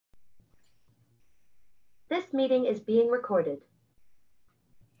This meeting is being recorded.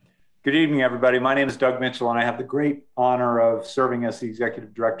 Good evening, everybody. My name is Doug Mitchell, and I have the great honor of serving as the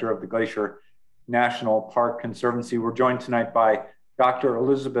Executive Director of the Glacier National Park Conservancy. We're joined tonight by Dr.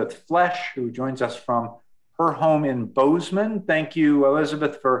 Elizabeth Flesch, who joins us from her home in Bozeman. Thank you,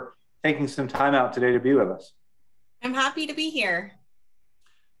 Elizabeth, for taking some time out today to be with us. I'm happy to be here.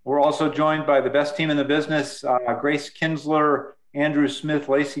 We're also joined by the best team in the business, Grace Kinsler, Andrew Smith,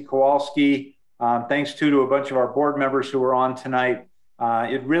 Lacey Kowalski. Thanks to a bunch of our board members who are on tonight.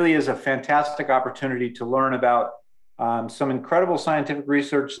 It really is a fantastic opportunity to learn about some incredible scientific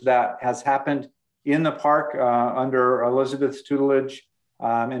research that has happened in the park under Elizabeth's tutelage.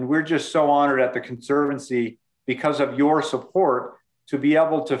 And we're just so honored at the Conservancy, because of your support, to be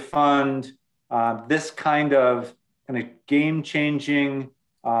able to fund this kind of game-changing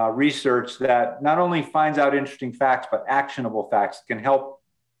research that not only finds out interesting facts, but actionable facts that can help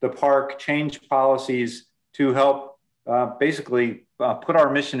the park change policies to help basically put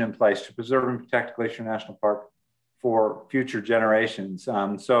our mission in place to preserve and protect Glacier National Park for future generations.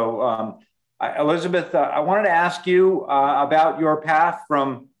 Elizabeth, I wanted to ask you about your path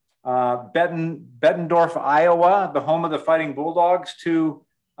from Bettendorf, Iowa, the home of the Fighting Bulldogs, to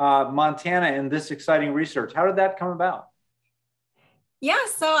Montana and this exciting research. How did that come about? Yeah,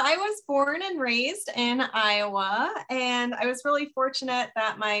 so I was born and raised in Iowa, and I was really fortunate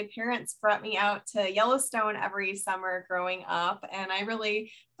that my parents brought me out to Yellowstone every summer growing up, and I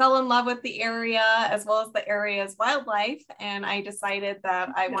really fell in love with the area as well as the area's wildlife, and I decided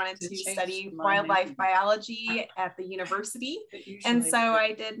that I wanted to study wildlife biology at the university. And so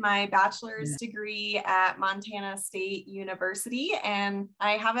I did my bachelor's degree at Montana State University, and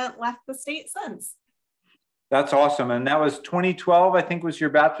I haven't left the state since. That's awesome. And that was 2012, I think, was your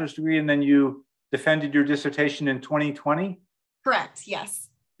bachelor's degree. And then you defended your dissertation in 2020? Correct, yes.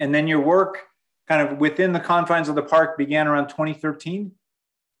 And then your work kind of within the confines of the park began around 2013?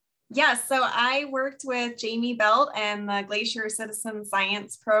 Yes, so I worked with Jamie Belt and the Glacier Citizen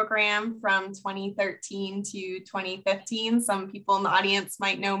Science Program from 2013 to 2015. Some people in the audience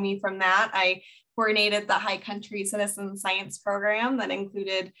might know me from that. I coordinated the High Country Citizen Science Program that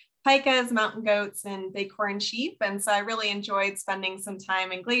included pikas, mountain goats, and bighorn sheep. And so I really enjoyed spending some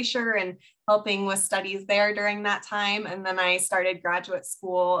time in Glacier and helping with studies there during that time. And then I started graduate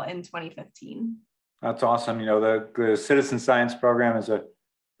school in 2015. That's awesome. You know, the Citizen Science Program is a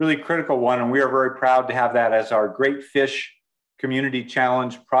really critical one, and we are very proud to have that as our Great Fish Community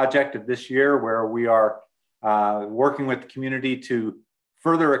Challenge project of this year, where we are working with the community to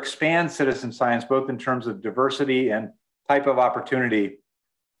further expand citizen science, both in terms of diversity and type of opportunity.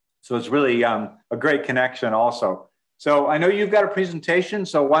 So it's really a great connection also. So I know you've got a presentation,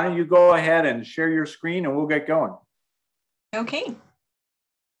 so why don't you go ahead and share your screen and we'll get going. Okay.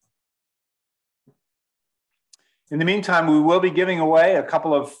 In the meantime, we will be giving away a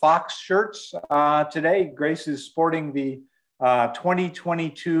couple of Fox shirts today. Grace is sporting the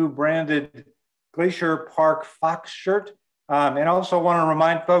 2022 branded Glacier Park Fox shirt. And I also want to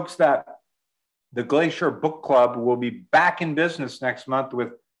remind folks that the Glacier Book Club will be back in business next month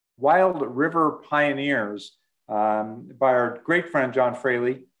with Wild River Pioneers by our great friend John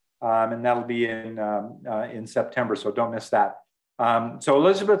Fraley, and that'll be in September, so don't miss that. So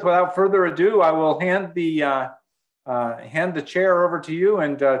Elizabeth, without further ado, I will hand the chair over to you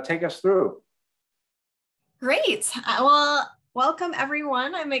and take us through. Great. Well, welcome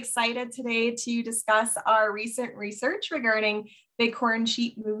everyone. I'm excited today to discuss our recent research regarding bighorn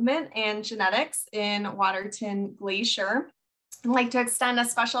sheep movement and genetics in Waterton Glacier. I'd like to extend a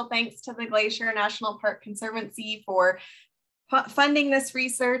special thanks to the Glacier National Park Conservancy for funding this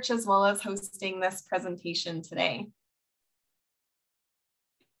research as well as hosting this presentation today.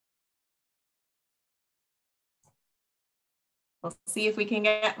 We'll see if we can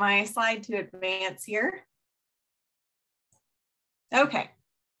get my slide to advance here. Okay.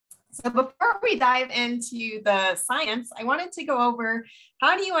 So before we dive into the science, I wanted to go over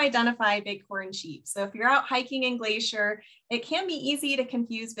how do you identify bighorn sheep? So if you're out hiking in Glacier, it can be easy to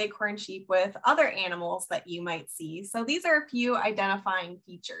confuse bighorn sheep with other animals that you might see. So these are a few identifying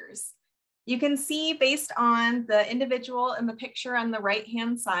features. You can see based on the individual in the picture on the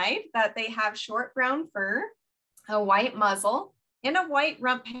right-hand side that they have short brown fur, a white muzzle, and a white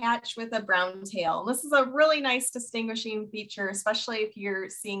rump patch with a brown tail. This is a really nice distinguishing feature, especially if you're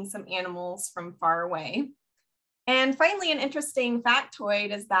seeing some animals from far away. And finally, an interesting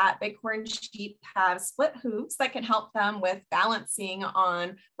factoid is that bighorn sheep have split hooves that can help them with balancing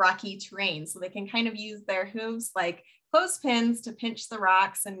on rocky terrain. So they can kind of use their hooves like clothespins to pinch the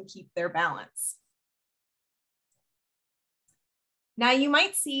rocks and keep their balance. Now you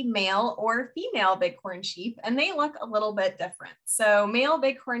might see male or female bighorn sheep, and they look a little bit different. So male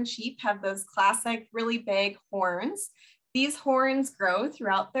bighorn sheep have those classic really big horns. These horns grow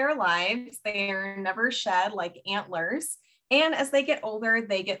throughout their lives. They are never shed like antlers. And as they get older,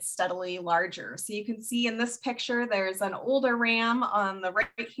 they get steadily larger. So you can see in this picture, there's an older ram on the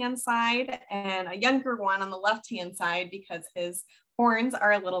right-hand side and a younger one on the left-hand side because his horns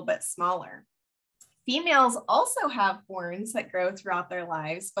are a little bit smaller. Females also have horns that grow throughout their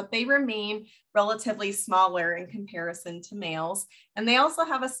lives, but they remain relatively smaller in comparison to males. And they also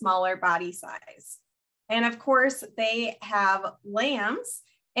have a smaller body size. And of course, they have lambs.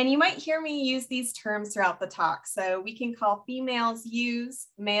 And you might hear me use these terms throughout the talk. So we can call females ewes,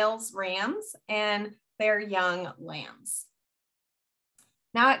 males rams, and their young lambs.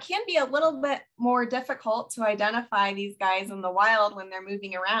 Now, it can be a little bit more difficult to identify these guys in the wild when they're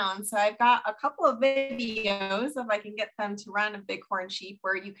moving around. So I've got a couple of videos, if I can get them to run, of bighorn sheep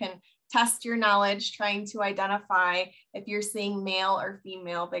where you can test your knowledge trying to identify if you're seeing male or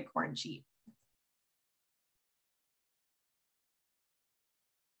female bighorn sheep.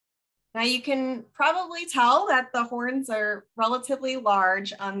 Now you can probably tell that the horns are relatively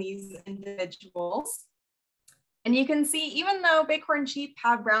large on these individuals. And you can see, even though bighorn sheep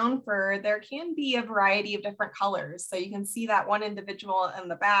have brown fur, there can be a variety of different colors. So you can see that one individual in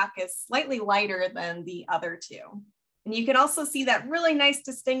the back is slightly lighter than the other two. And you can also see that really nice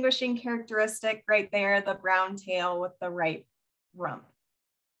distinguishing characteristic right there, the brown tail with the right rump.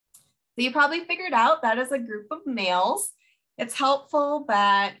 So you probably figured out that is a group of males. It's helpful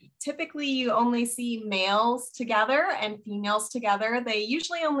that typically you only see males together and females together. They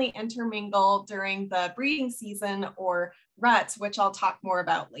usually only intermingle during the breeding season or rut, which I'll talk more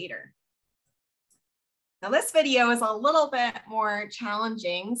about later. Now this video is a little bit more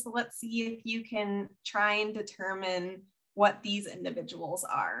challenging, so let's see if you can try and determine what these individuals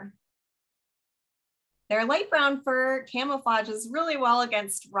are. Their light brown fur camouflages really well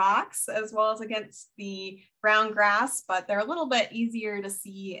against rocks as well as against the brown grass, but they're a little bit easier to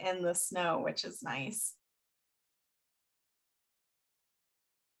see in the snow, which is nice.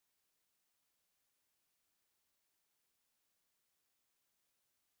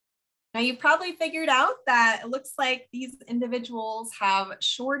 Now you've probably figured out that it looks like these individuals have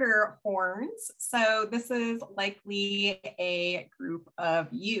shorter horns. So this is likely a group of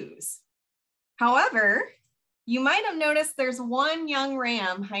ewes. However, you might have noticed there's one young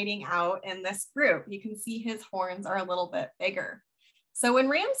ram hiding out in this group. You can see his horns are a little bit bigger. So when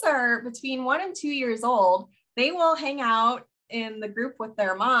rams are between 1 and 2 years old, they will hang out in the group with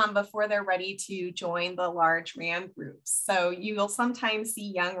their mom before they're ready to join the large ram groups. So you will sometimes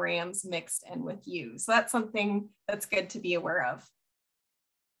see young rams mixed in with ewes. So that's something that's good to be aware of.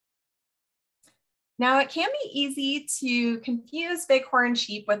 Now, it can be easy to confuse bighorn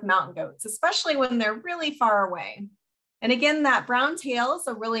sheep with mountain goats, especially when they're really far away. And again, that brown tail is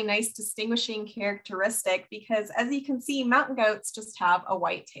a really nice distinguishing characteristic because, as you can see, mountain goats just have a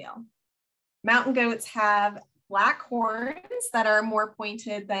white tail. Mountain goats have black horns that are more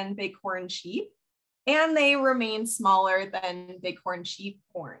pointed than bighorn sheep, and they remain smaller than bighorn sheep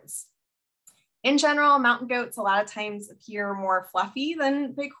horns. In general, mountain goats a lot of times appear more fluffy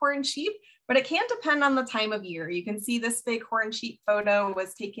than bighorn sheep, but it can depend on the time of year. You can see this bighorn sheep photo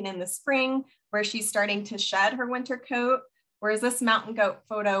was taken in the spring where she's starting to shed her winter coat, whereas this mountain goat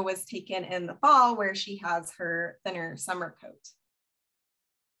photo was taken in the fall where she has her thinner summer coat.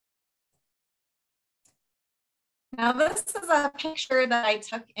 Now this is a picture that I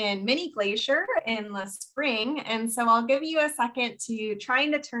took in Mini Glacier in the spring, and so I'll give you a second to try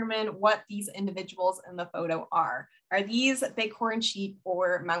and determine what these individuals in the photo are. Are these bighorn sheep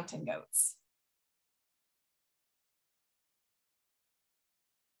or mountain goats?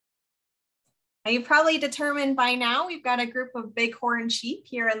 Now you've probably determined by now we've got a group of bighorn sheep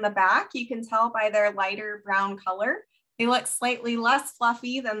here in the back. You can tell by their lighter brown color. They look slightly less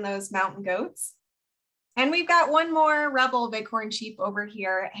fluffy than those mountain goats. And we've got one more rebel bighorn sheep over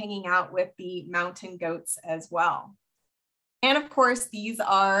here hanging out with the mountain goats as well. And of course, these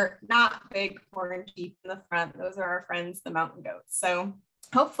are not bighorn sheep in the front. Those are our friends, the mountain goats. So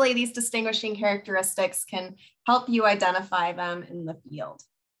hopefully these distinguishing characteristics can help you identify them in the field.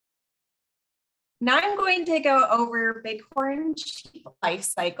 Now I'm going to go over bighorn sheep life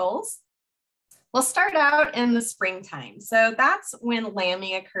cycles. We'll start out in the springtime. So that's when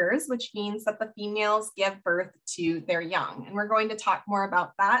lambing occurs, which means that the females give birth to their young. And we're going to talk more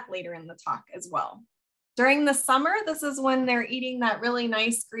about that later in the talk as well. During the summer, this is when they're eating that really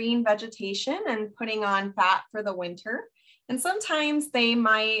nice green vegetation and putting on fat for the winter. And sometimes they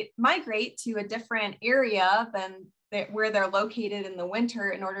might migrate to a different area than where they're located in the winter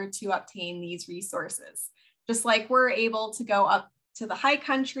in order to obtain these resources. Just like we're able to go up to the high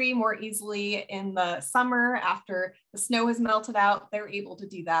country more easily in the summer after the snow has melted out, they're able to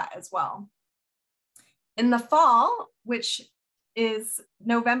do that as well. In the fall, which is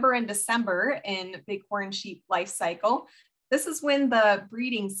November and December in bighorn sheep life cycle, this is when the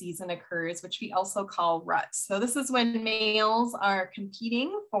breeding season occurs, which we also call rut. So this is when males are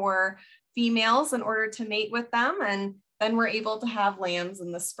competing for females in order to mate with them, and then we're able to have lambs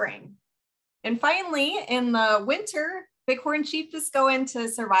in the spring. And finally, in the winter, bighorn sheep just go into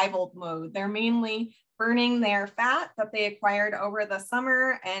survival mode. They're mainly burning their fat that they acquired over the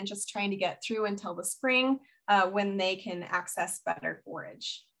summer and just trying to get through until the spring when they can access better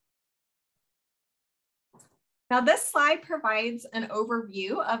forage. Now, this slide provides an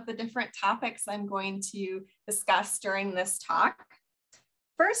overview of the different topics I'm going to discuss during this talk.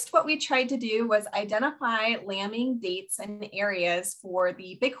 First, what we tried to do was identify lambing dates and areas for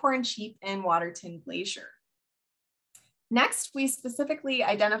the bighorn sheep in Waterton Glacier. Next, we specifically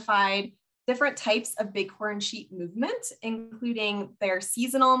identified different types of bighorn sheep movement, including their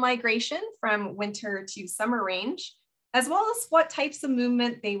seasonal migration from winter to summer range, as well as what types of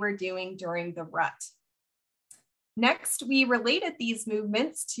movement they were doing during the rut. Next, we related these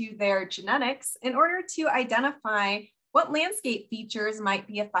movements to their genetics in order to identify what landscape features might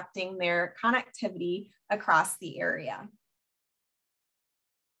be affecting their connectivity across the area.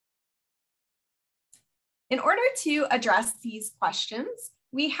 In order to address these questions,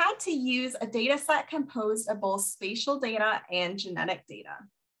 we had to use a data set composed of both spatial data and genetic data.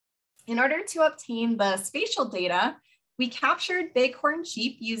 In order to obtain the spatial data, we captured bighorn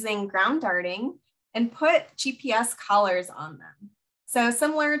sheep using ground darting and put GPS collars on them. So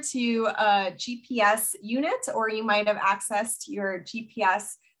similar to a GPS unit, or you might have access to your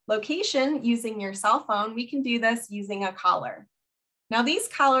GPS location using your cell phone, we can do this using a collar. Now, these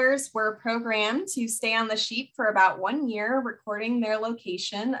collars were programmed to stay on the sheep for about 1 year, recording their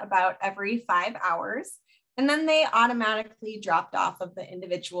location about every 5 hours, and then they automatically dropped off of the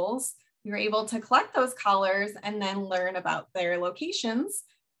individuals. We were able to collect those collars and then learn about their locations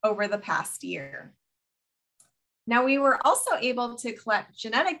over the past year. Now, we were also able to collect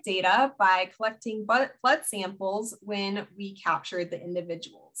genetic data by collecting blood samples when we captured the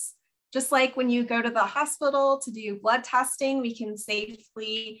individuals. Just like when you go to the hospital to do blood testing, we can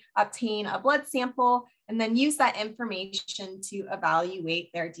safely obtain a blood sample and then use that information to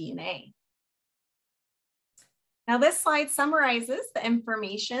evaluate their DNA. Now, this slide summarizes the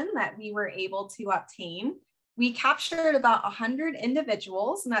information that we were able to obtain. We captured about 100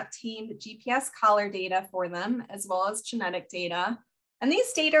 individuals and obtained GPS collar data for them, as well as genetic data. And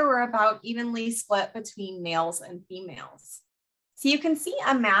these data were about evenly split between males and females. So you can see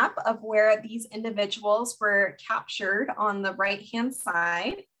a map of where these individuals were captured on the right-hand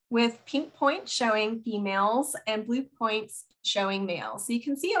side, with pink points showing females and blue points showing males. So you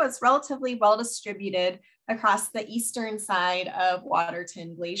can see it was relatively well distributed across the eastern side of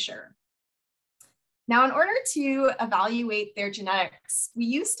Waterton Glacier. Now, in order to evaluate their genetics, we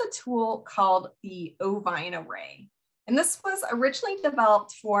used a tool called the ovine array. And this was originally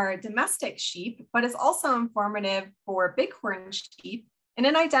developed for domestic sheep, but is also informative for bighorn sheep, and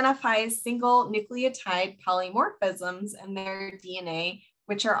it identifies single nucleotide polymorphisms in their DNA,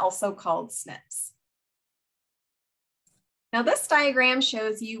 which are also called SNPs. Now, this diagram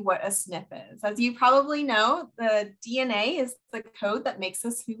shows you what a SNP is. As you probably know, the DNA is the code that makes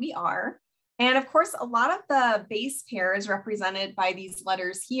us who we are. And of course, a lot of the base pairs represented by these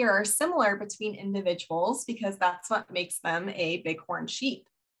letters here are similar between individuals because that's what makes them a bighorn sheep.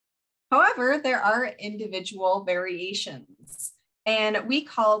 However, there are individual variations, and we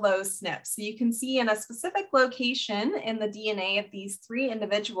call those SNPs. So you can see in a specific location in the DNA of these 3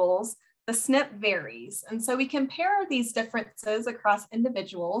 individuals, the SNP varies. And so we compare these differences across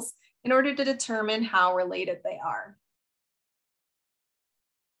individuals in order to determine how related they are.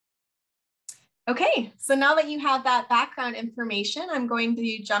 Okay, so now that you have that background information, I'm going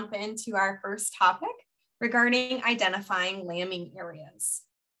to jump into our first topic regarding identifying lambing areas.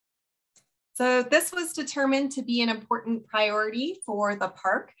 So this was determined to be an important priority for the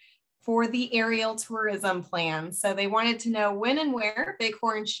park for the aerial tourism plan. So they wanted to know when and where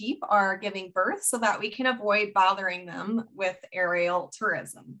bighorn sheep are giving birth so that we can avoid bothering them with aerial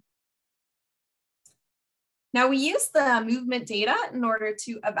tourism. Now, we use the movement data in order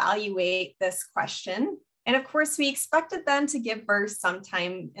to evaluate this question. And of course, we expected them to give birth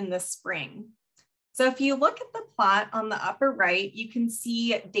sometime in the spring. So if you look at the plot on the upper right, you can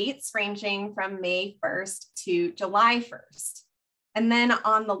see dates ranging from May 1st to July 1st. And then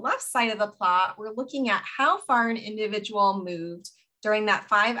on the left side of the plot, we're looking at how far an individual moved during that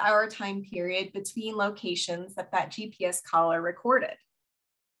 5-hour time period between locations that that GPS collar recorded.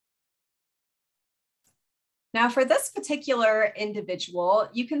 Now for this particular individual,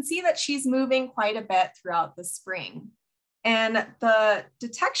 you can see that she's moving quite a bit throughout the spring. And the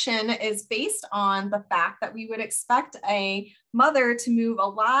detection is based on the fact that we would expect a mother to move a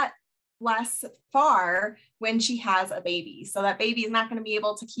lot less far when she has a baby. So that baby is not going to be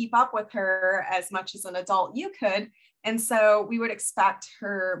able to keep up with her as much as an adult you could. And so we would expect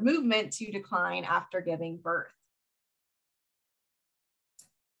her movement to decline after giving birth.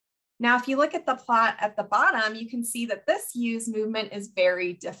 Now, if you look at the plot at the bottom, you can see that this ewe's movement is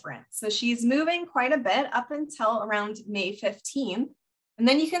very different. So she's moving quite a bit up until around May 15th. And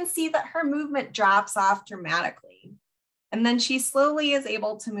then you can see that her movement drops off dramatically. And then she slowly is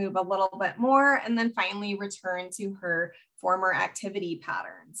able to move a little bit more and then finally return to her former activity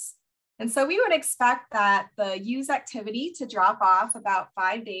patterns. And so we would expect that the ewe's activity to drop off about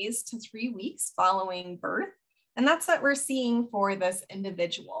 5 days to 3 weeks following birth. And that's what we're seeing for this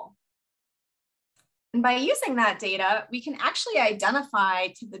individual. And by using that data, we can actually identify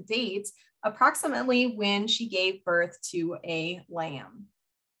to the date approximately when she gave birth to a lamb.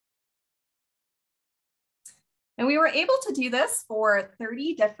 And we were able to do this for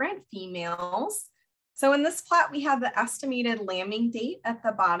 30 different females. So in this plot, we have the estimated lambing date at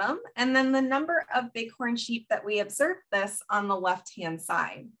the bottom, and then the number of bighorn sheep that we observed this on the left-hand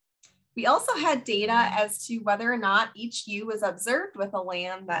side. We also had data as to whether or not each ewe was observed with a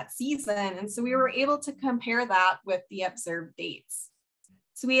lamb that season. And so we were able to compare that with the observed dates.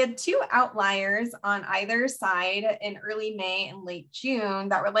 So we had 2 outliers on either side in early May and late June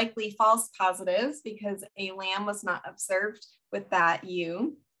that were likely false positives because a lamb was not observed with that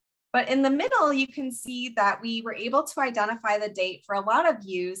ewe. But in the middle, you can see that we were able to identify the date for a lot of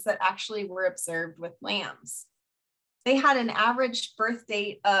ewes that actually were observed with lambs. They had an average birth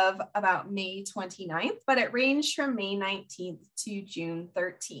date of about May 29th, but it ranged from May 19th to June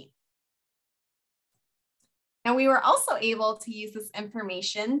 13th. And we were also able to use this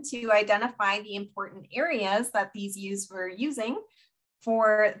information to identify the important areas that these ewes were using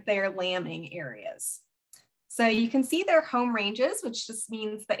for their lambing areas. So you can see their home ranges, which just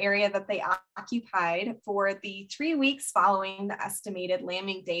means the area that they occupied for the 3 weeks following the estimated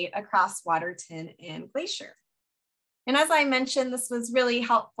lambing date across Waterton and Glacier. And as I mentioned, this was really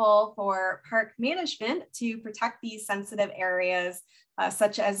helpful for park management to protect these sensitive areas,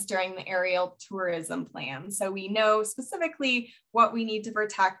 such as during the aerial tourism plan. So we know specifically what we need to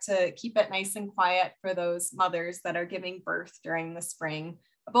protect to keep it nice and quiet for those mothers that are giving birth during the spring,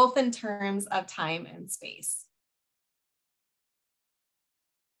 both in terms of time and space.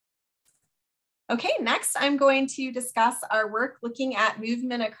 Okay, next I'm going to discuss our work looking at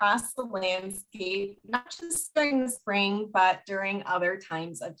movement across the landscape, not just during the spring, but during other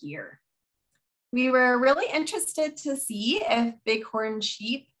times of year. We were really interested to see if bighorn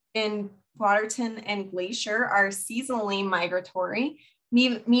sheep in Waterton and Glacier are seasonally migratory,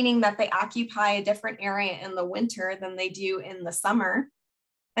 meaning that they occupy a different area in the winter than they do in the summer.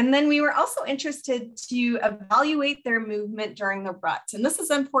 And then we were also interested to evaluate their movement during the rut. And this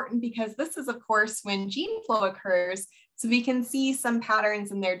is important because this is, of course, when gene flow occurs, so we can see some patterns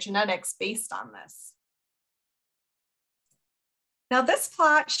in their genetics based on this. Now, this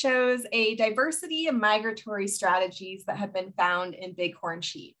plot shows a diversity of migratory strategies that have been found in bighorn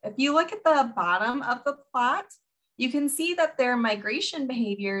sheep. If you look at the bottom of the plot, you can see that their migration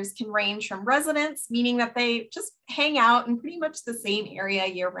behaviors can range from residence, meaning that they just hang out in pretty much the same area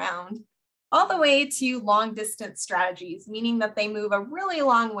year round, all the way to long distance strategies, meaning that they move a really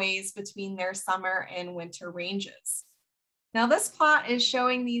long ways between their summer and winter ranges. Now this plot is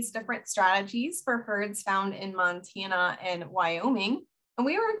showing these different strategies for herds found in Montana and Wyoming. And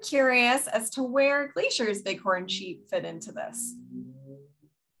we were curious as to where Glacier's bighorn sheep fit into this.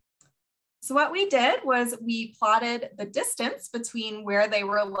 So what we did was we plotted the distance between where they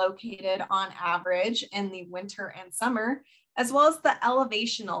were located on average in the winter and summer, as well as the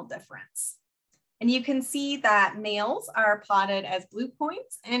elevational difference. And you can see that males are plotted as blue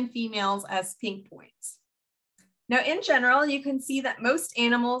points and females as pink points. Now, in general, you can see that most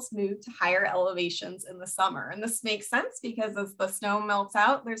animals move to higher elevations in the summer. And this makes sense because as the snow melts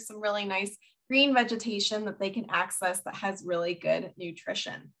out, there's some really nice green vegetation that they can access that has really good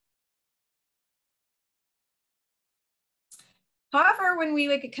nutrition. However, when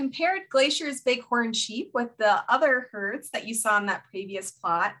we compared Glacier's bighorn sheep with the other herds that you saw in that previous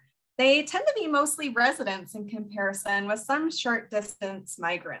plot, they tend to be mostly residents in comparison with some short distance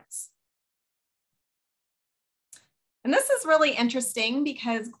migrants. And this is really interesting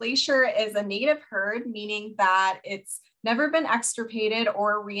because Glacier is a native herd, meaning that it's never been extirpated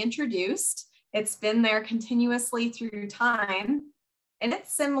or reintroduced. It's been there continuously through time. And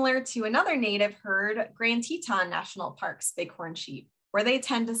it's similar to another native herd, Grand Teton National Park's bighorn sheep, where they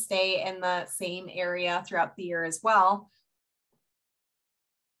tend to stay in the same area throughout the year as well.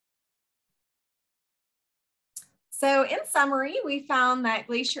 So in summary, we found that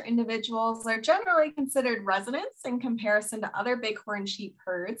Glacier individuals are generally considered residents in comparison to other bighorn sheep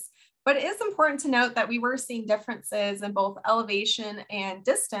herds, but it is important to note that we were seeing differences in both elevation and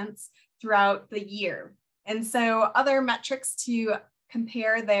distance throughout the year. And so other metrics to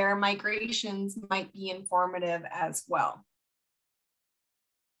compare their migrations might be informative as well.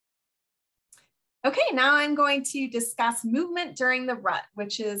 Okay, now I'm going to discuss movement during the rut,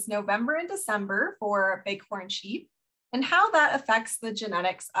 which is November and December for bighorn sheep, and how that affects the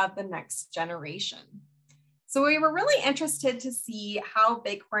genetics of the next generation. So we were really interested to see how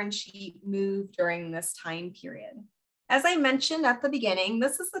bighorn sheep move during this time period. As I mentioned at the beginning,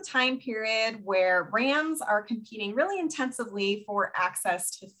 this is the time period where rams are competing really intensively for access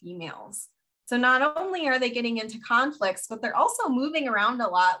to females. So not only are they getting into conflicts, but they're also moving around a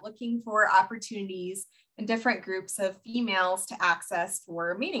lot, looking for opportunities and different groups of females to access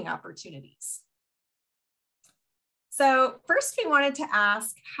for mating opportunities. So first we wanted to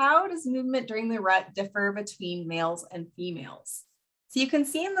ask, how does movement during the rut differ between males and females? So you can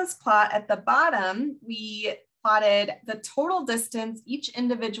see in this plot at the bottom, we plotted the total distance each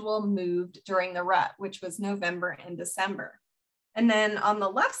individual moved during the rut, which was November and December. And then on the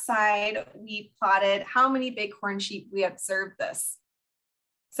left side, we plotted how many bighorn sheep we observed this.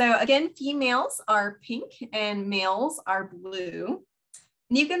 So again, females are pink and males are blue.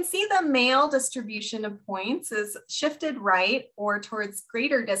 And you can see the male distribution of points is shifted right or towards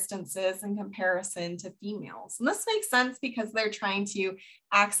greater distances in comparison to females. And this makes sense because they're trying to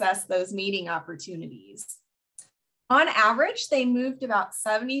access those mating opportunities. On average, they moved about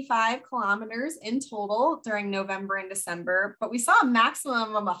 75 kilometers in total during November and December, but we saw a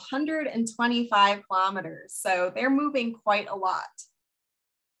maximum of 125 kilometers. So they're moving quite a lot.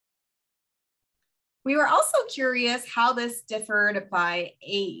 We were also curious how this differed by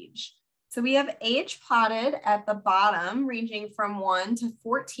age. So we have age plotted at the bottom, ranging from 1 to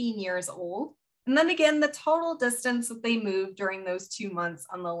 14 years old. And then again, the total distance that they moved during those 2 months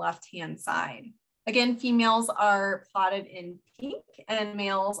on the left-hand side. Again, females are plotted in pink and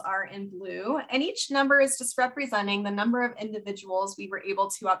males are in blue. And each number is just representing the number of individuals we were able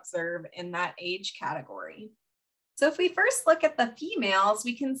to observe in that age category. So if we first look at the females,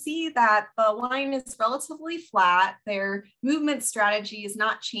 we can see that the line is relatively flat. Their movement strategy is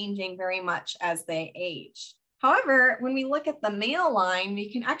not changing very much as they age. However, when we look at the male line,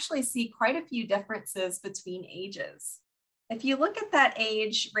 we can actually see quite a few differences between ages. If you look at that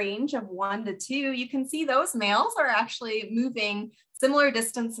age range of 1 to 2, you can see those males are actually moving similar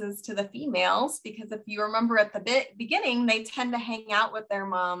distances to the females, because if you remember at the beginning, they tend to hang out with their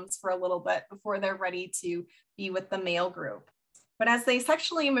moms for a little bit before they're ready to be with the male group. But as they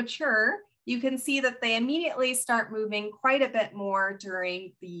sexually mature, you can see that they immediately start moving quite a bit more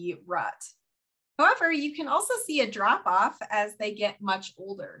during the rut. However, you can also see a drop off as they get much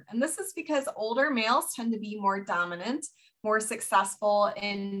older. And this is because older males tend to be more dominant, more successful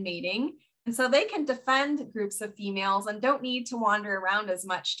in mating. And so they can defend groups of females and don't need to wander around as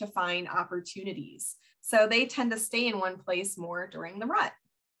much to find opportunities. So they tend to stay in one place more during the rut.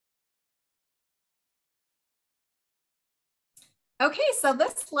 Okay, so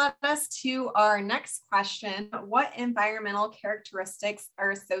this led us to our next question. What environmental characteristics are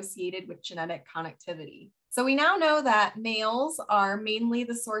associated with genetic connectivity? So we now know that males are mainly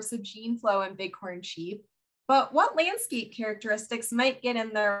the source of gene flow in bighorn sheep, but what landscape characteristics might get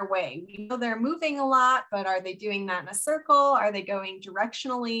in their way? We know they're moving a lot, but are they doing that in a circle? Are they going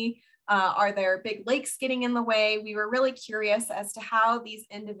directionally? Are there big lakes getting in the way? We were really curious as to how these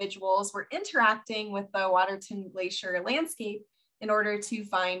individuals were interacting with the Waterton Glacier landscape in order to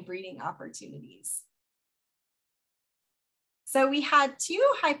find breeding opportunities. So we had 2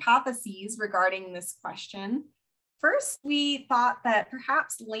 hypotheses regarding this question. First, we thought that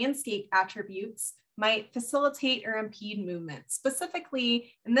perhaps landscape attributes might facilitate or impede movement.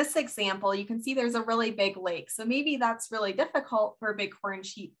 Specifically, in this example, you can see there's a really big lake. So maybe that's really difficult for bighorn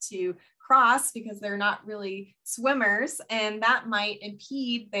sheep to cross because they're not really swimmers, and that might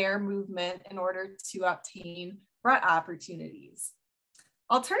impede their movement in order to obtain rut opportunities.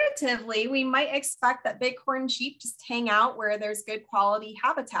 Alternatively, we might expect that bighorn sheep just hang out where there's good quality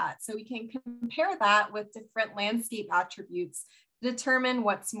habitat. So we can compare that with different landscape attributes to determine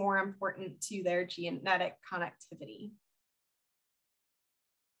what's more important to their genetic connectivity.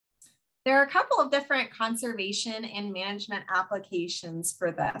 There are a couple of different conservation and management applications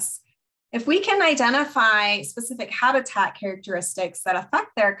for this. If we can identify specific habitat characteristics that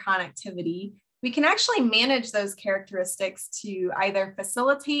affect their connectivity, we can actually manage those characteristics to either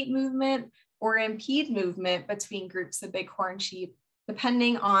facilitate movement or impede movement between groups of bighorn sheep,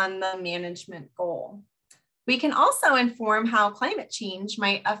 depending on the management goal. We can also inform how climate change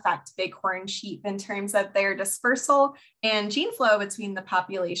might affect bighorn sheep in terms of their dispersal and gene flow between the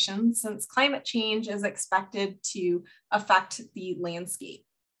populations, since climate change is expected to affect the landscape.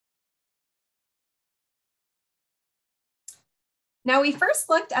 Now, we first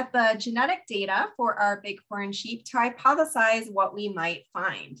looked at the genetic data for our bighorn sheep to hypothesize what we might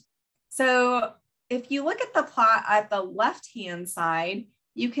find. So if you look at the plot at the left-hand side,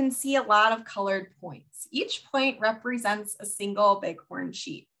 you can see a lot of colored points. Each point represents a single bighorn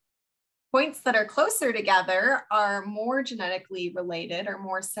sheep. Points that are closer together are more genetically related or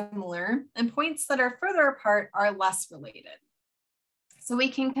more similar, and points that are further apart are less related. So we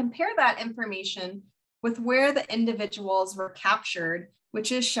can compare that information with where the individuals were captured,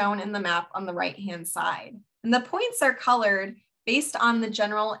 which is shown in the map on the right-hand side. And the points are colored based on the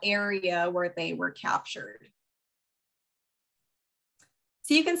general area where they were captured.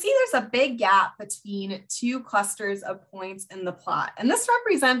 So you can see there's a big gap between two clusters of points in the plot, and this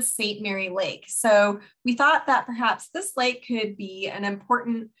represents St. Mary Lake. So we thought that perhaps this lake could be an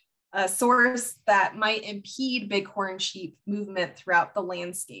important source that might impede bighorn sheep movement throughout the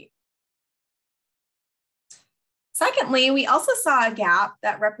landscape. Secondly, we also saw a gap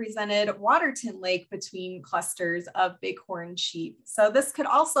that represented Waterton Lake between clusters of bighorn sheep. So this could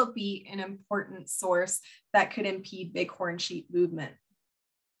also be an important source that could impede bighorn sheep movement.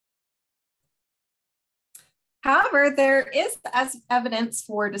 However, there is evidence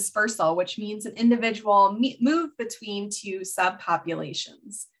for dispersal, which means an individual moved between two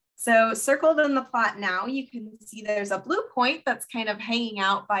subpopulations. So circled in the plot now, you can see there's a blue point that's kind of hanging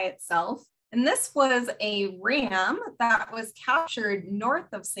out by itself. And this was a ram that was captured north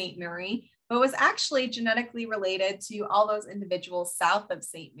of St. Mary, but was actually genetically related to all those individuals south of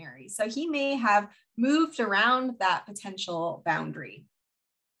St. Mary. So he may have moved around that potential boundary.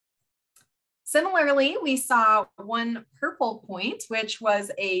 Similarly, we saw one purple point, which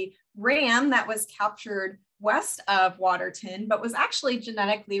was a ram that was captured west of Waterton, but was actually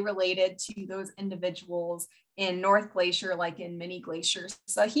genetically related to those individuals in North Glacier, like in Mini Glacier.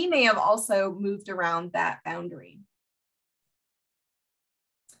 So he may have also moved around that boundary.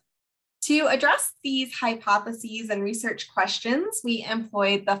 To address these hypotheses and research questions, we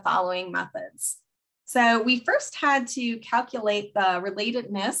employed the following methods. So we first had to calculate the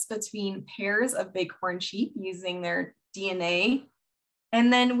relatedness between pairs of bighorn sheep using their DNA.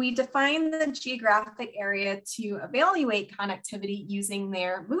 And then we defined the geographic area to evaluate connectivity using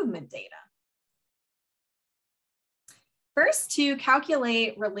their movement data. First, to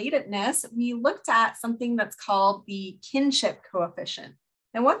calculate relatedness, we looked at something that's called the kinship coefficient.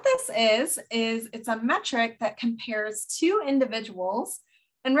 And what this is it's a metric that compares two individuals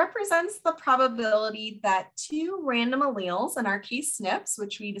and represents the probability that two random alleles, in our case SNPs,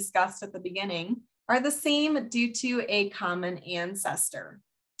 which we discussed at the beginning, are the same due to a common ancestor.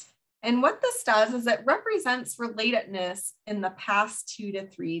 And what this does is it represents relatedness in the past 2 to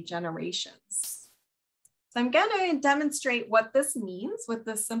 3 generations. So I'm going to demonstrate what this means with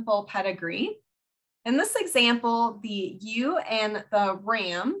this simple pedigree. In this example, the ewe and the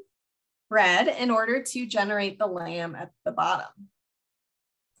ram bred in order to generate the lamb at the bottom.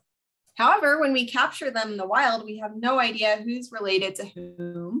 However, when we capture them in the wild, we have no idea who's related to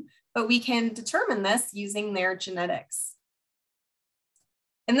whom, but we can determine this using their genetics.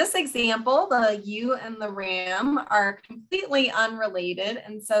 In this example, the ewe and the ram are completely unrelated,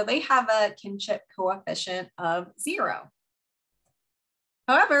 and so they have a kinship coefficient of 0.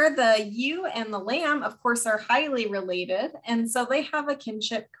 However, the ewe and the lamb, of course, are highly related, and so they have a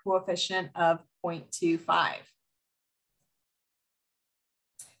kinship coefficient of 0.25.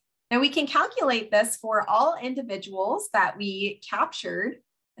 Now we can calculate this for all individuals that we captured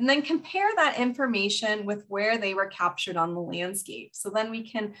and then compare that information with where they were captured on the landscape. So then we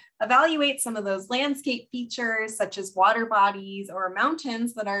can evaluate some of those landscape features such as water bodies or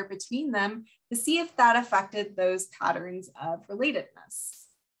mountains that are between them to see if that affected those patterns of relatedness.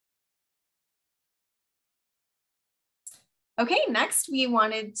 Okay, next we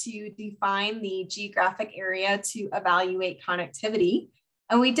wanted to define the geographic area to evaluate connectivity.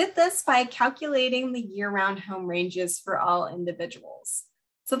 And we did this by calculating the year-round home ranges for all individuals.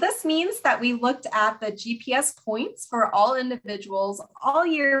 So this means that we looked at the GPS points for all individuals all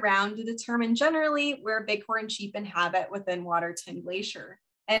year round to determine generally where bighorn sheep inhabit within Waterton Glacier,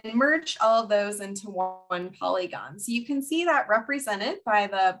 and merged all of those into one polygon. So you can see that represented by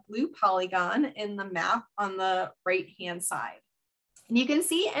the blue polygon in the map on the right-hand side. And you can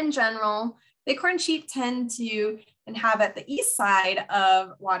see in general, bighorn sheep tend to inhabit the east side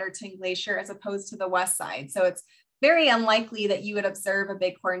of Waterton Glacier as opposed to the west side. So it's very unlikely that you would observe a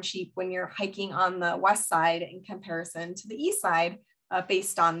bighorn sheep when you're hiking on the west side in comparison to the east side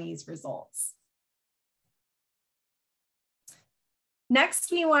based on these results.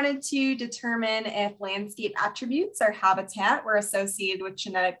 Next, we wanted to determine if landscape attributes or habitat were associated with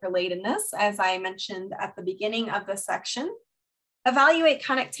genetic relatedness, as I mentioned at the beginning of the section. Evaluate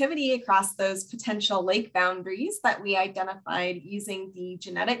connectivity across those potential lake boundaries that we identified using the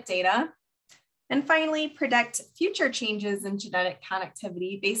genetic data. And finally, predict future changes in genetic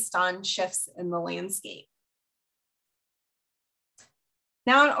connectivity based on shifts in the landscape.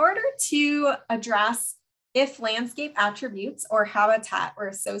 Now, in order to address if landscape attributes or habitat were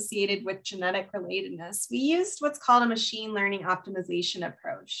associated with genetic relatedness, we used what's called a machine learning optimization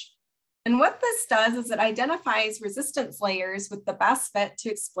approach. And what this does is it identifies resistance layers with the best fit to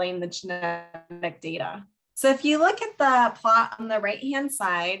explain the genetic data. So if you look at the plot on the right-hand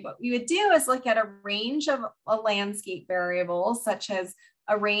side, what we would do is look at a range of landscape variables, such as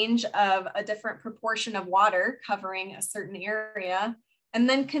a range of a different proportion of water covering a certain area, and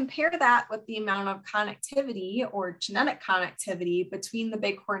then compare that with the amount of connectivity or genetic connectivity between the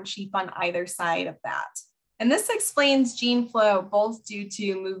bighorn sheep on either side of that. And this explains gene flow both due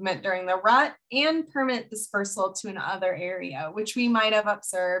to movement during the rut and permanent dispersal to another area, which we might have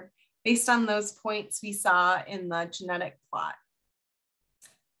observed based on those points we saw in the genetic plot.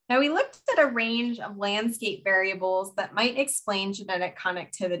 Now, we looked at a range of landscape variables that might explain genetic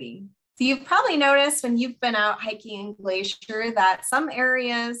connectivity. So you've probably noticed when you've been out hiking in Glacier that some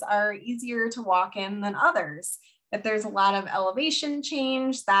areas are easier to walk in than others. If there's a lot of elevation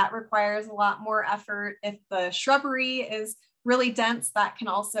change, that requires a lot more effort. If the shrubbery is really dense, that can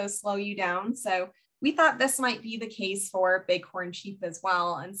also slow you down. So we thought this might be the case for bighorn sheep as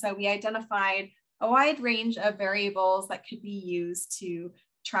well. And so we identified a wide range of variables that could be used to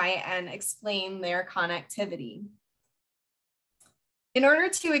try and explain their connectivity. In order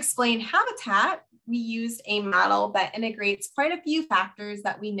to explain habitat, we used a model that integrates quite a few factors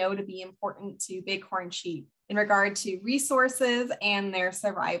that we know to be important to bighorn sheep in regard to resources and their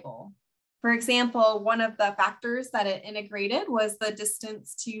survival. For example, one of the factors that it integrated was the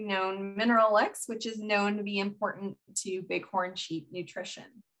distance to known mineral licks, which is known to be important to bighorn sheep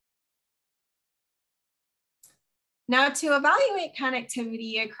nutrition. Now, to evaluate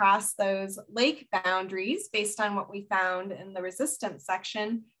connectivity across those lake boundaries based on what we found in the resistance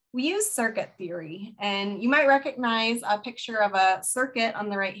section, we use circuit theory. And you might recognize a picture of a circuit on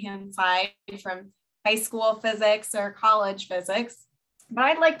the right-hand side from high school physics or college physics. But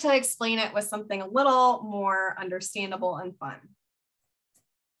I'd like to explain it with something a little more understandable and fun.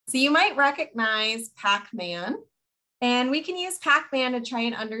 So you might recognize Pac-Man, and we can use Pac-Man to try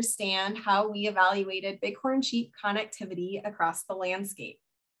and understand how we evaluated bighorn sheep connectivity across the landscape.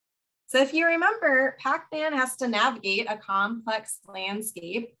 So if you remember, Pac-Man has to navigate a complex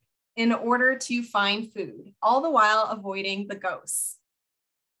landscape in order to find food, all the while avoiding the ghosts.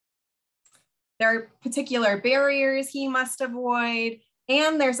 There are particular barriers he must avoid,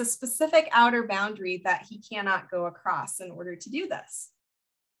 and there's a specific outer boundary that he cannot go across in order to do this.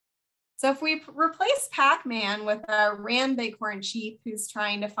 So if we replace Pac-Man with a ram bighorn sheep who's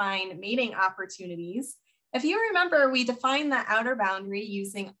trying to find mating opportunities, if you remember, we defined the outer boundary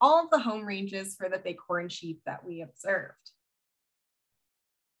using all of the home ranges for the bighorn sheep that we observed.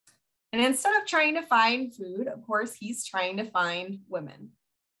 And instead of trying to find food, of course, he's trying to find women.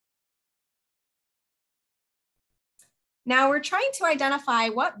 Now we're trying to identify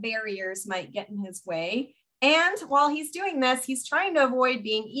what barriers might get in his way. And while he's doing this, he's trying to avoid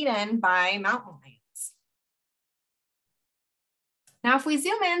being eaten by mountain lions. Now, if we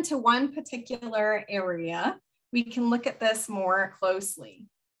zoom into one particular area, we can look at this more closely.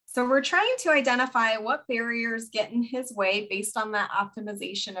 So we're trying to identify what barriers get in his way based on that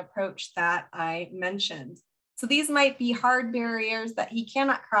optimization approach that I mentioned. So these might be hard barriers that he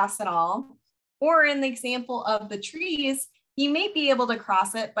cannot cross at all. Or in the example of the trees, he may be able to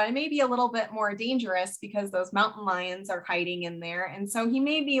cross it, but it may be a little bit more dangerous because those mountain lions are hiding in there. And so he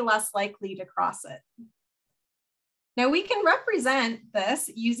may be less likely to cross it. Now we can represent this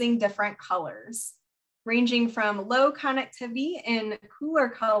using different colors, ranging from low connectivity in cooler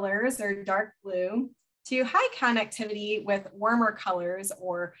colors or dark blue to high connectivity with warmer colors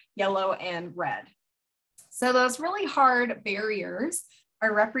or yellow and red. So those really hard barriers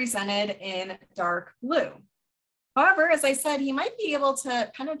are represented in dark blue. However, as I said, he might be able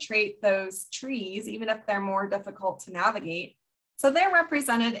to penetrate those trees, even if they're more difficult to navigate. So they're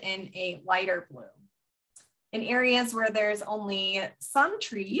represented in a lighter blue. In areas where there's only some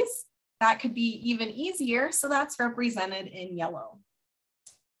trees, that could be even easier. So that's represented in yellow.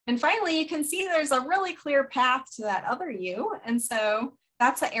 And finally, you can see there's a really clear path to that other U. And so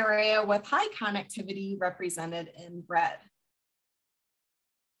that's an area with high connectivity represented in red.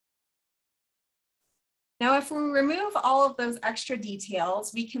 Now, if we remove all of those extra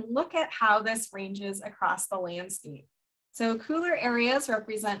details, we can look at how this ranges across the landscape. So cooler areas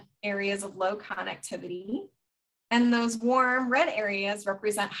represent areas of low connectivity, and those warm red areas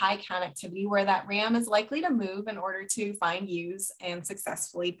represent high connectivity where that ram is likely to move in order to find ewes and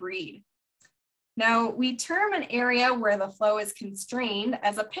successfully breed. Now, we term an area where the flow is constrained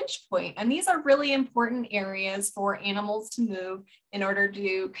as a pinch point, and these are really important areas for animals to move in order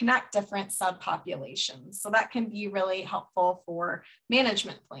to connect different subpopulations. So that can be really helpful for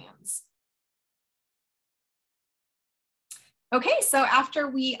management plans. Okay, so after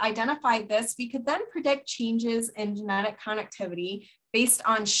we identified this, we could then predict changes in genetic connectivity based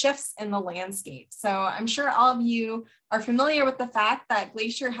on shifts in the landscape. So I'm sure all of you are familiar with the fact that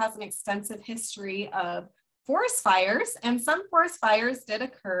Glacier has an extensive history of forest fires, and some forest fires did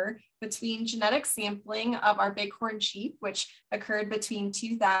occur between genetic sampling of our bighorn sheep, which occurred between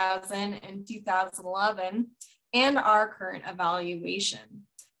 2000 and 2011, and our current evaluation.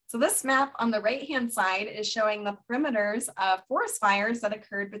 So this map on the right-hand side is showing the perimeters of forest fires that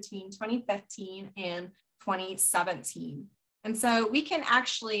occurred between 2015 and 2017. And so we can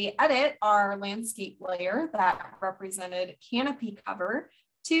actually edit our landscape layer that represented canopy cover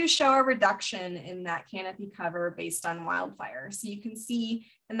to show a reduction in that canopy cover based on wildfire. So you can see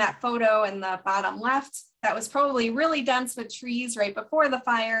in that photo in the bottom left, that was probably really dense with trees right before the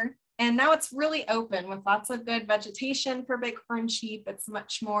fire. And now it's really open with lots of good vegetation for bighorn sheep. It's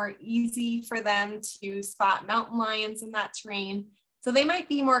much more easy for them to spot mountain lions in that terrain. So they might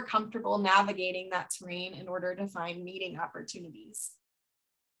be more comfortable navigating that terrain in order to find mating opportunities.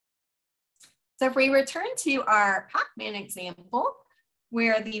 So if we return to our Pac-Man example,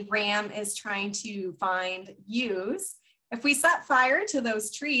 where the ram is trying to find ewes, if we set fire to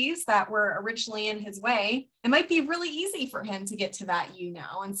those trees that were originally in his way, it might be really easy for him to get to that ewe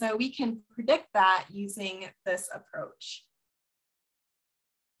now. And so we can predict that using this approach.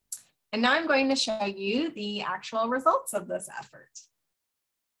 And now I'm going to show you the actual results of this effort.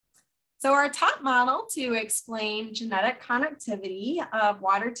 So our top model to explain genetic connectivity of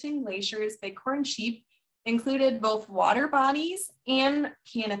Waterton Glacier's bighorn sheep included both water bodies and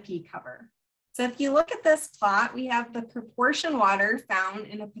canopy cover. So if you look at this plot, we have the proportion water found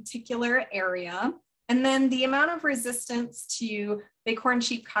in a particular area, and then the amount of resistance to bighorn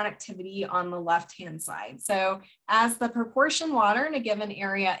sheep connectivity on the left-hand side. So as the proportion water in a given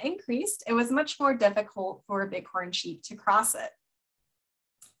area increased, it was much more difficult for bighorn sheep to cross it.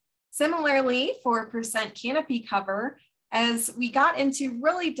 Similarly, for percent canopy cover, as we got into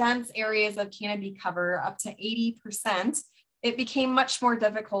really dense areas of canopy cover up to 80%, it became much more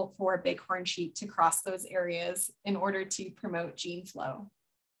difficult for bighorn sheep to cross those areas in order to promote gene flow.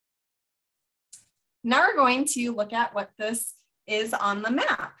 Now we're going to look at what this is on the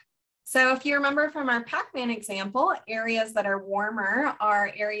map. So if you remember from our Pac-Man example, areas that are warmer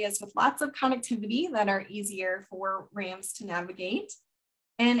are areas with lots of connectivity that are easier for rams to navigate.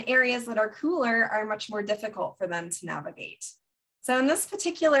 And areas that are cooler are much more difficult for them to navigate. So in this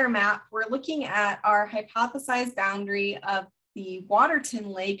particular map, we're looking at our hypothesized boundary of the Waterton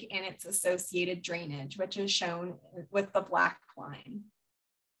Lake and its associated drainage, which is shown with the black line.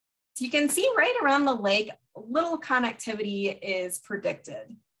 So you can see right around the lake, little connectivity is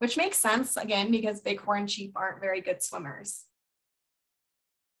predicted, which makes sense, again, because bighorn sheep aren't very good swimmers.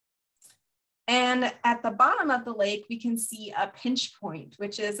 And at the bottom of the lake, we can see a pinch point,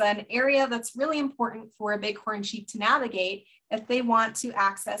 which is an area that's really important for a bighorn sheep to navigate if they want to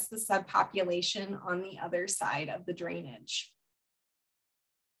access the subpopulation on the other side of the drainage.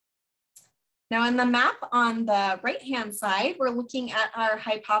 Now in the map on the right-hand side, we're looking at our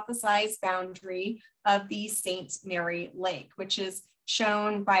hypothesized boundary of the St. Mary Lake, which is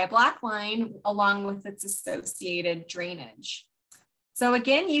shown by a black line along with its associated drainage. So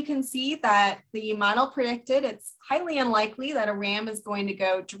again, you can see that the model predicted it's highly unlikely that a ram is going to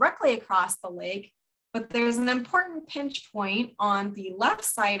go directly across the lake, but there's an important pinch point on the left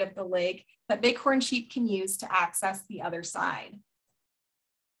side of the lake that bighorn sheep can use to access the other side.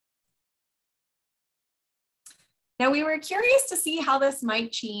 Now, we were curious to see how this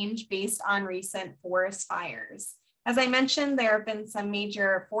might change based on recent forest fires. As I mentioned, there have been some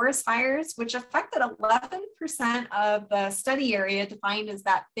major forest fires, which affected 11% of the study area defined as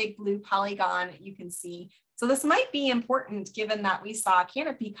that big blue polygon you can see. So this might be important given that we saw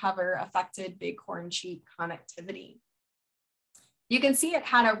canopy cover affected bighorn sheep connectivity. You can see it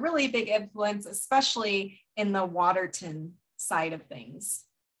had a really big influence, especially in the Waterton side of things.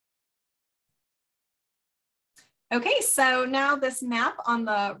 Okay, so now this map on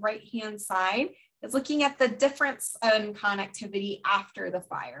the right-hand side is looking at the difference in connectivity after the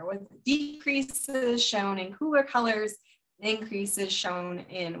fire, with decreases shown in cooler colors, increases shown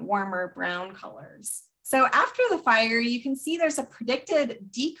in warmer brown colors. So after the fire, you can see there's a predicted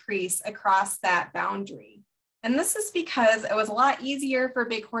decrease across that boundary. And this is because it was a lot easier for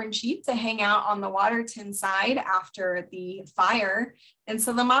bighorn sheep to hang out on the Waterton side after the fire. And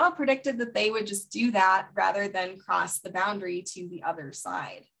so the model predicted that they would just do that rather than cross the boundary to the other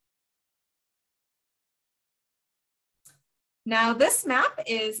side. Now, this map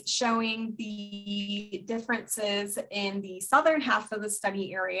is showing the differences in the southern half of the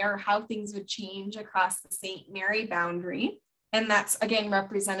study area, or how things would change across the St. Mary boundary. And that's again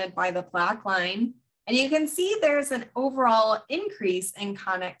represented by the black line. And you can see there's an overall increase in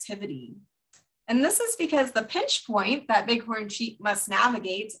connectivity. And this is because the pinch point that bighorn sheep must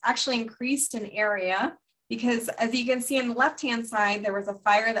navigate actually increased in area, because as you can see on the left-hand side, there was a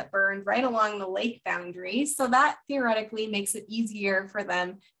fire that burned right along the lake boundary. So that theoretically makes it easier for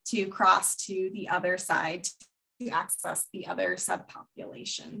them to cross to the other side to access the other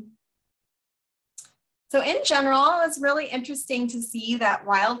subpopulation. So in general, it's really interesting to see that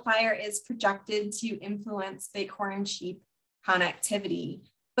wildfire is projected to influence bighorn sheep connectivity.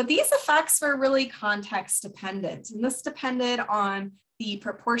 But these effects were really context dependent, and this depended on the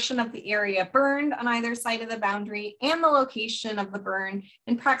proportion of the area burned on either side of the boundary and the location of the burn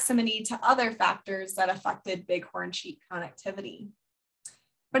in proximity to other factors that affected bighorn sheep connectivity.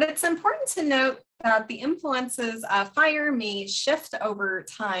 But it's important to note that the influences of fire may shift over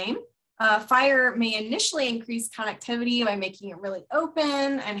time. Fire may initially increase connectivity by making it really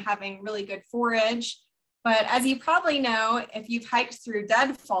open and having really good forage. But as you probably know, if you've hiked through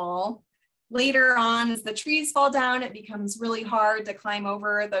deadfall, later on, as the trees fall down, it becomes really hard to climb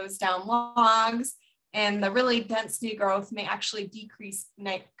over those down logs, and the really dense new growth may actually decrease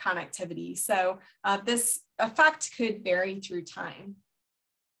night connectivity. So this effect could vary through time.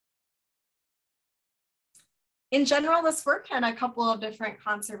 In general, this work had a couple of different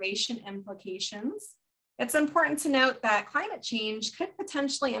conservation implications. It's important to note that climate change could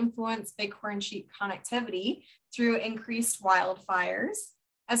potentially influence bighorn sheep connectivity through increased wildfires,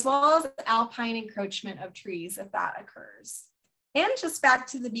 as well as alpine encroachment of trees if that occurs. And just back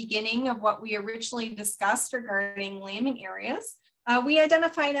to the beginning of what we originally discussed regarding lambing areas, we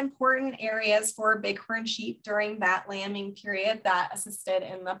identified important areas for bighorn sheep during that lambing period that assisted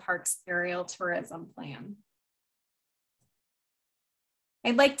in the park's aerial tourism plan.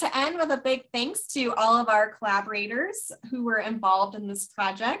 I'd like to end with a big thanks to all of our collaborators who were involved in this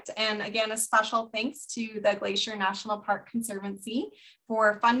project. And again, a special thanks to the Glacier National Park Conservancy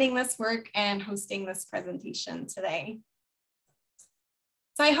for funding this work and hosting this presentation today.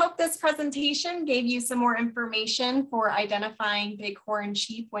 So I hope this presentation gave you some more information for identifying bighorn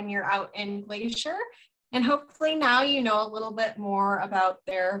sheep when you're out in Glacier. And hopefully now you know a little bit more about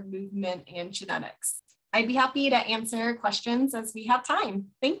their movement and genetics. I'd be happy to answer questions as we have time.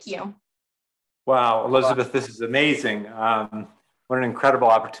 Thank you. Wow, Elizabeth, this is amazing. What an incredible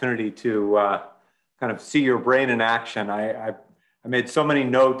opportunity to kind of see your brain in action. I made so many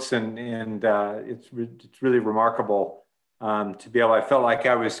notes, and it's really remarkable to be able. I felt like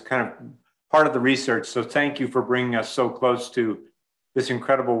I was kind of part of the research. So thank you for bringing us so close to this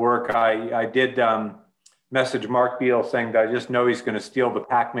incredible work. I did message Mark Beal saying that I just know he's going to steal the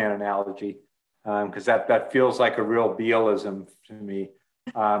Pac-Man analogy, because that feels like a real Bealism to me.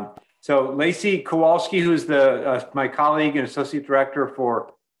 So Lacey Kowalski, who's my colleague and associate director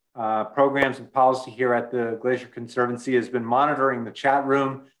for programs and policy here at the Glacier Conservancy, has been monitoring the chat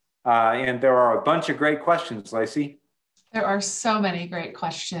room, and there are a bunch of great questions, Lacey. There are so many great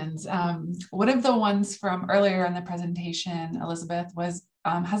questions. One of the ones from earlier in the presentation, Elizabeth, was,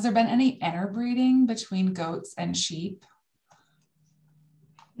 has there been any interbreeding between goats and sheep?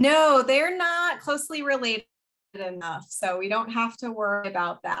 No, they're not closely related enough, so we don't have to worry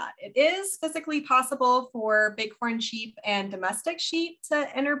about that. It is physically possible for bighorn sheep and domestic sheep to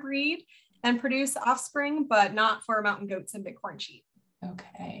interbreed and produce offspring, but not for mountain goats and bighorn sheep.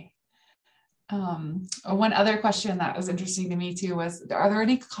 Okay. One other question that was interesting to me too was, are there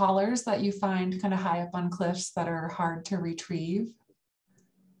any collars that you find kind of high up on cliffs that are hard to retrieve?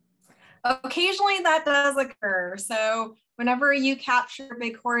 Occasionally that does occur. So whenever you capture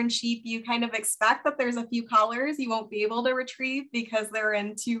bighorn sheep, you kind of expect that there's a few collars you won't be able to retrieve because they're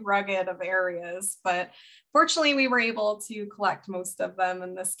in too rugged of areas. But fortunately, we were able to collect most of them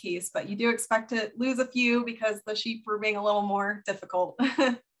in this case, but you do expect to lose a few because the sheep were being a little more difficult.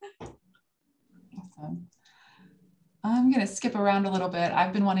 Awesome. I'm going to skip around a little bit.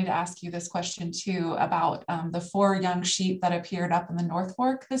 I've been wanting to ask you this question too about the 4 young sheep that appeared up in the North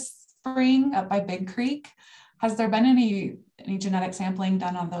Fork this spring up by Big Creek. Has there been any genetic sampling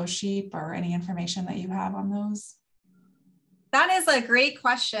done on those sheep or any information that you have on those? That is a great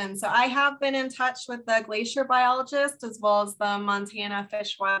question. So I have been in touch with the glacier biologist as well as the Montana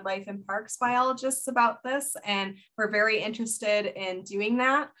Fish, Wildlife, and Parks biologists about this, and we're very interested in doing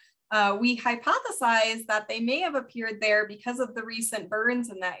that. We hypothesize that they may have appeared there because of the recent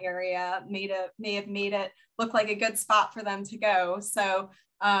burns in that area may have made it look like a good spot for them to go. So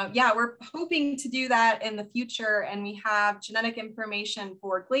yeah, we're hoping to do that in the future, and we have genetic information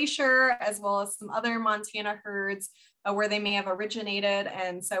for Glacier as well as some other Montana herds where they may have originated,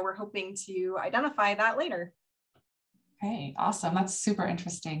 and so we're hoping to identify that later. Okay, awesome. That's super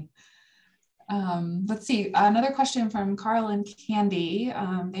interesting. Let's see, another question from Carl and Candy.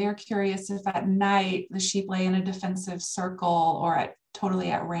 They are curious if at night the sheep lay in a defensive circle or totally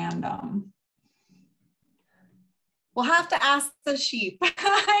at random. We'll have to ask the sheep.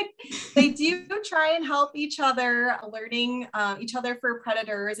 They do try and help each other, alerting each other for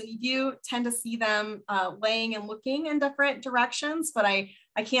predators, and you do tend to see them laying and looking in different directions, but I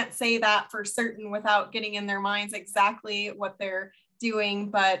can't say that for certain without getting in their minds exactly what they're doing,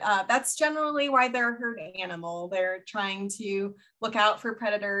 but that's generally why they're a herd animal. They're trying to look out for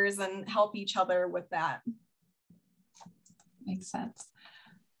predators and help each other with that. Makes sense.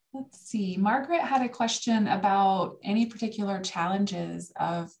 Let's see, Margaret had a question about any particular challenges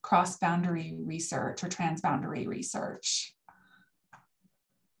of cross-boundary research or transboundary research.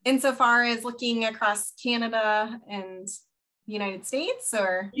 Insofar as looking across Canada and the United States,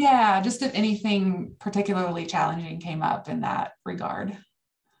 or? Yeah, just if anything particularly challenging came up in that regard.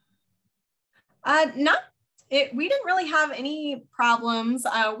 We didn't really have any problems.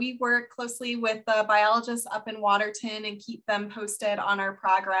 We work closely with the biologists up in Waterton and keep them posted on our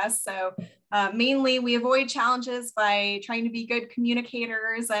progress. So mainly we avoid challenges by trying to be good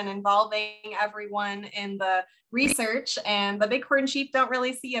communicators and involving everyone in the research, and the bighorn sheep don't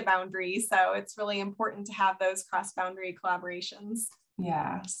really see a boundary. So it's really important to have those cross-boundary collaborations.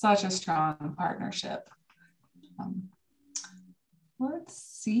 Yeah, such a strong partnership. Let's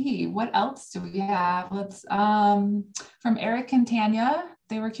see, what else do we have? Let's from Eric and Tanya,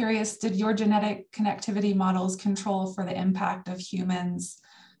 they were curious, did your genetic connectivity models control for the impact of humans,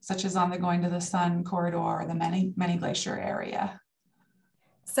 such as on the going to the sun corridor or the many glacier area?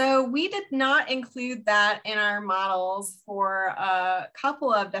 So we did not include that in our models for a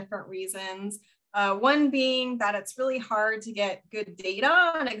couple of different reasons. One being that it's really hard to get good data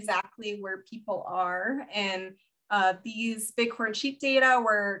on exactly where people are, and these bighorn sheep data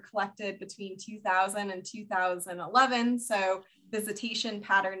were collected between 2000 and 2011. So visitation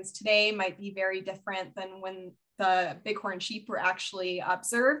patterns today might be very different than when the bighorn sheep were actually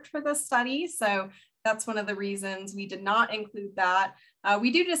observed for this study. So that's one of the reasons we did not include that.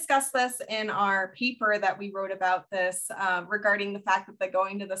 We do discuss this in our paper that we wrote about this regarding the fact that the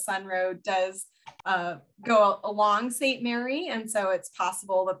Going to the Sun Road does go along St. Mary. And so it's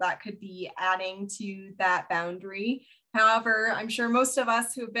possible that that could be adding to that boundary. However, I'm sure most of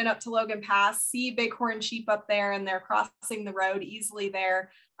us who have been up to Logan Pass see bighorn sheep up there, and they're crossing the road easily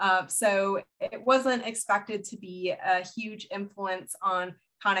there. So it wasn't expected to be a huge influence on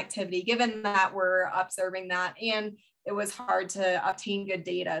connectivity, given that we're observing that, and it was hard to obtain good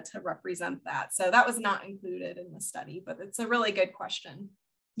data to represent that. So that was not included in the study, but it's a really good question.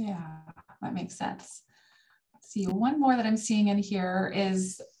 Yeah, that makes sense. Let's see, one more that I'm seeing in here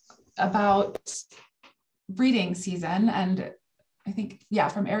is about breeding season. And I think, yeah,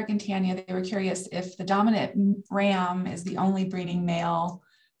 from Eric and Tanya, they were curious if the dominant ram is the only breeding male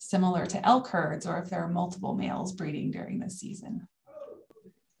similar to elk herds, or if there are multiple males breeding during this season.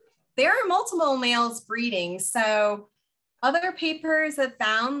 There are multiple males breeding. So other papers have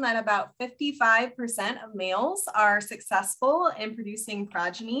found that about 55% of males are successful in producing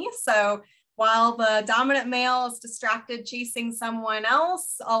progeny. So while the dominant male is distracted chasing someone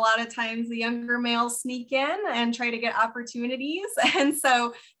else, a lot of times the younger males sneak in and try to get opportunities. And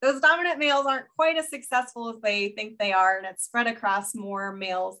so those dominant males aren't quite as successful as they think they are. And it's spread across more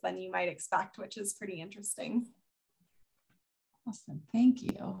males than you might expect, which is pretty interesting. Awesome, thank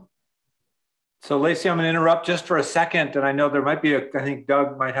you. So Lacey, I'm going to interrupt just for a second. And I know there might be I think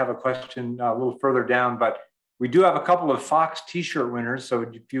Doug might have a question a little further down, but we do have a couple of Fox t-shirt winners. So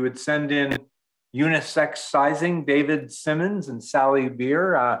if you would send in unisex sizing, David Simmons and Sally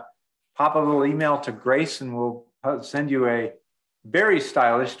Beer, pop a little email to Grace and we'll send you a very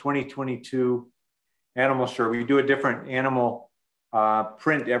stylish 2022 animal shirt. We do a different animal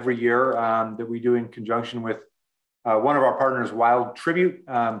print every year that we do in conjunction with one of our partners, Wild Tribute.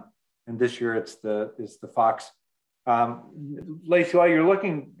 And this year it's the Fox. Lacey, while you're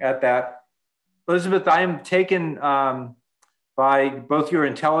looking at that, Elizabeth, I am taken by both your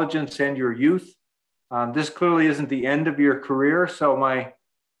intelligence and your youth. This clearly isn't the end of your career. So my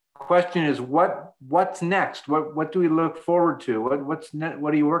question is, what's next? What do we look forward to?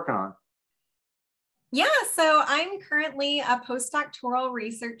 What are you working on? Yeah, so I'm currently a postdoctoral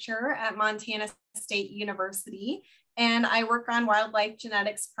researcher at Montana State University, and I work on wildlife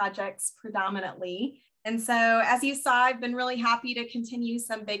genetics projects predominantly. And so as you saw, I've been really happy to continue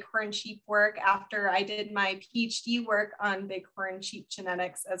some bighorn sheep work after I did my PhD work on bighorn sheep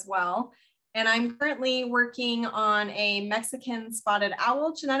genetics as well. And I'm currently working on a Mexican spotted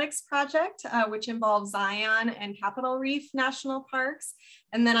owl genetics project, which involves Zion and Capitol Reef National Parks.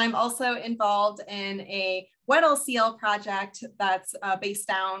 And then I'm also involved in a Weddell seal project that's based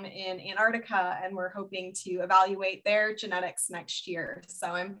down in Antarctica, and we're hoping to evaluate their genetics next year. So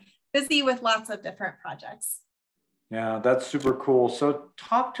I'm busy with lots of different projects. Yeah, that's super cool. So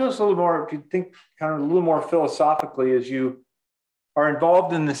talk to us a little more, if you think kind of a little more philosophically, as you are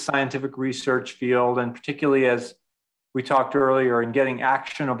involved in this scientific research field, and particularly as we talked earlier in getting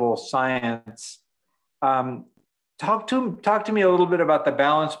actionable science. Talk to me a little bit about the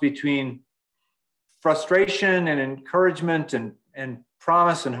balance between frustration and encouragement and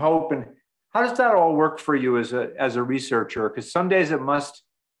promise and hope, and how does that all work for you as a researcher? Because some days it must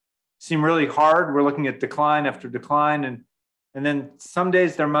seem really hard. We're looking at decline after decline, and then some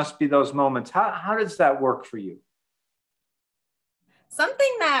days there must be those moments. How does that work for you?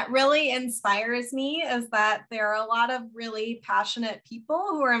 Something that really inspires me is that there are a lot of really passionate people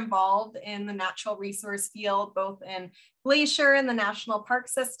who are involved in the natural resource field, both in Glacier and the national park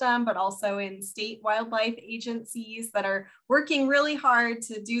system, but also in state wildlife agencies that are working really hard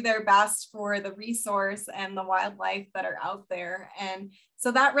to do their best for the resource and the wildlife that are out there. And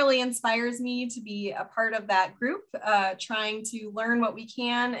so that really inspires me to be a part of that group, trying to learn what we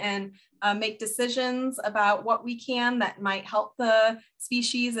can and make decisions about what we can that might help the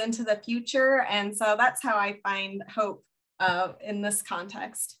species into the future. And so that's how I find hope in this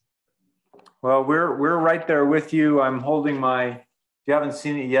context. Well, we're right there with you. I'm holding if you haven't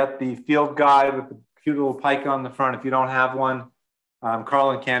seen it yet, the field guide with the cute little pike on the front. If you don't have one,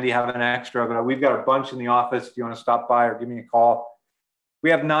 Carl and Candy have an extra, but we've got a bunch in the office if you want to stop by or give me a call. We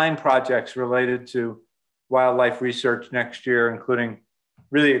have 9 projects related to wildlife research next year, including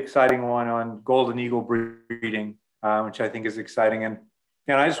really exciting one on golden eagle breeding, which I think is exciting. And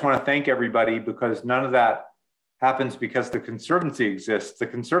I just want to thank everybody, because none of that happens because the Conservancy exists. The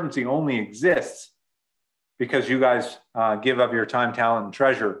Conservancy only exists because you guys give of your time, talent, and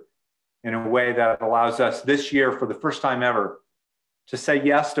treasure in a way that allows us this year, for the first time ever, to say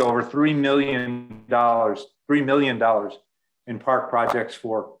yes to over $3 million in park projects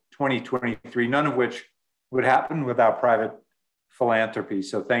for 2023, none of which would happen without private philanthropy.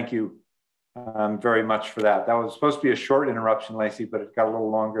 So thank you very much for that. That was supposed to be a short interruption, Lacey, but it got a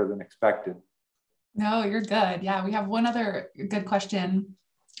little longer than expected. No, you're good. Yeah, we have one other good question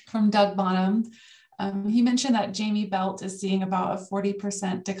from Doug Bonham. He mentioned that Jamie Belt is seeing about a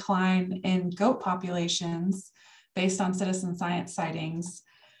 40% decline in goat populations based on citizen science sightings.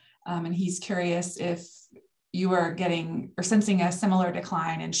 And he's curious if you are getting or sensing a similar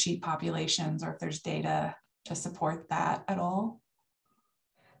decline in sheep populations, or if there's data to support that at all.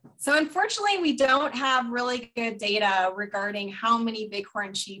 So unfortunately, we don't have really good data regarding how many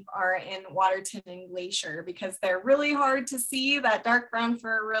bighorn sheep are in Waterton and Glacier, because they're really hard to see. That dark brown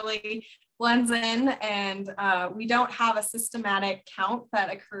fur really blends in, and we don't have a systematic count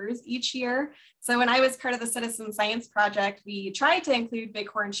that occurs each year. So when I was part of the Citizen Science Project, we tried to include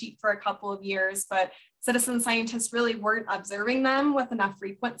bighorn sheep for a couple of years, but citizen scientists really weren't observing them with enough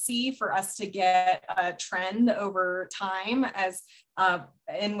frequency for us to get a trend over time. As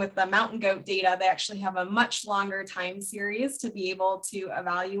and with the mountain goat data, they actually have a much longer time series to be able to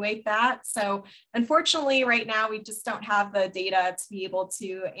evaluate that. So unfortunately, right now, we just don't have the data to be able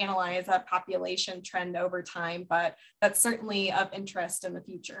to analyze a population trend over time, but that's certainly of interest in the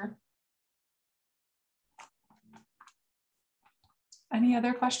future. Any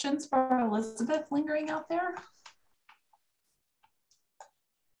other questions for Elizabeth lingering out there?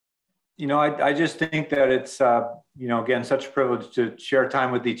 You know, I just think that it's, you know, again, such a privilege to share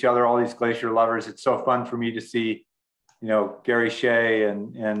time with each other, all these glacier lovers. It's so fun for me to see, you know, Gary Shea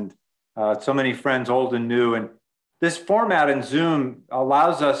and so many friends, old and new. And this format in Zoom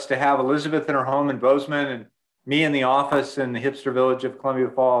allows us to have Elizabeth in her home in Bozeman and me in the office in the hipster village of Columbia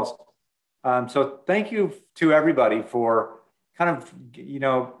Falls. So thank you to everybody for kind of, you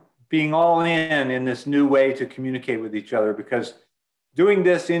know, being all in this new way to communicate with each other, because doing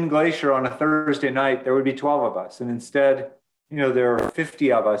this in Glacier on a Thursday night, there would be 12 of us. And instead, you know, there are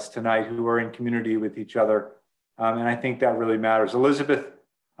 50 of us tonight who are in community with each other. And I think that really matters. Elizabeth,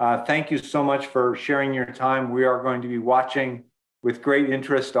 thank you so much for sharing your time. We are going to be watching with great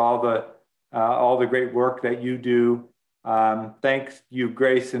interest all the great work that you do. Thanks you,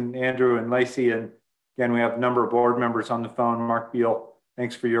 Grace and Andrew and Lacey. And again, we have a number of board members on the phone. Mark Beal,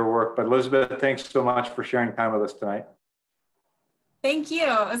 thanks for your work. But Elizabeth, thanks so much for sharing time with us tonight. Thank you.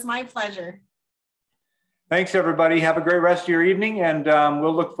 It was my pleasure. Thanks, everybody. Have a great rest of your evening, and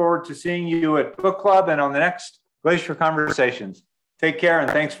we'll look forward to seeing you at Book Club and on the next Glacier Conversations. Take care, and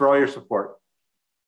thanks for all your support.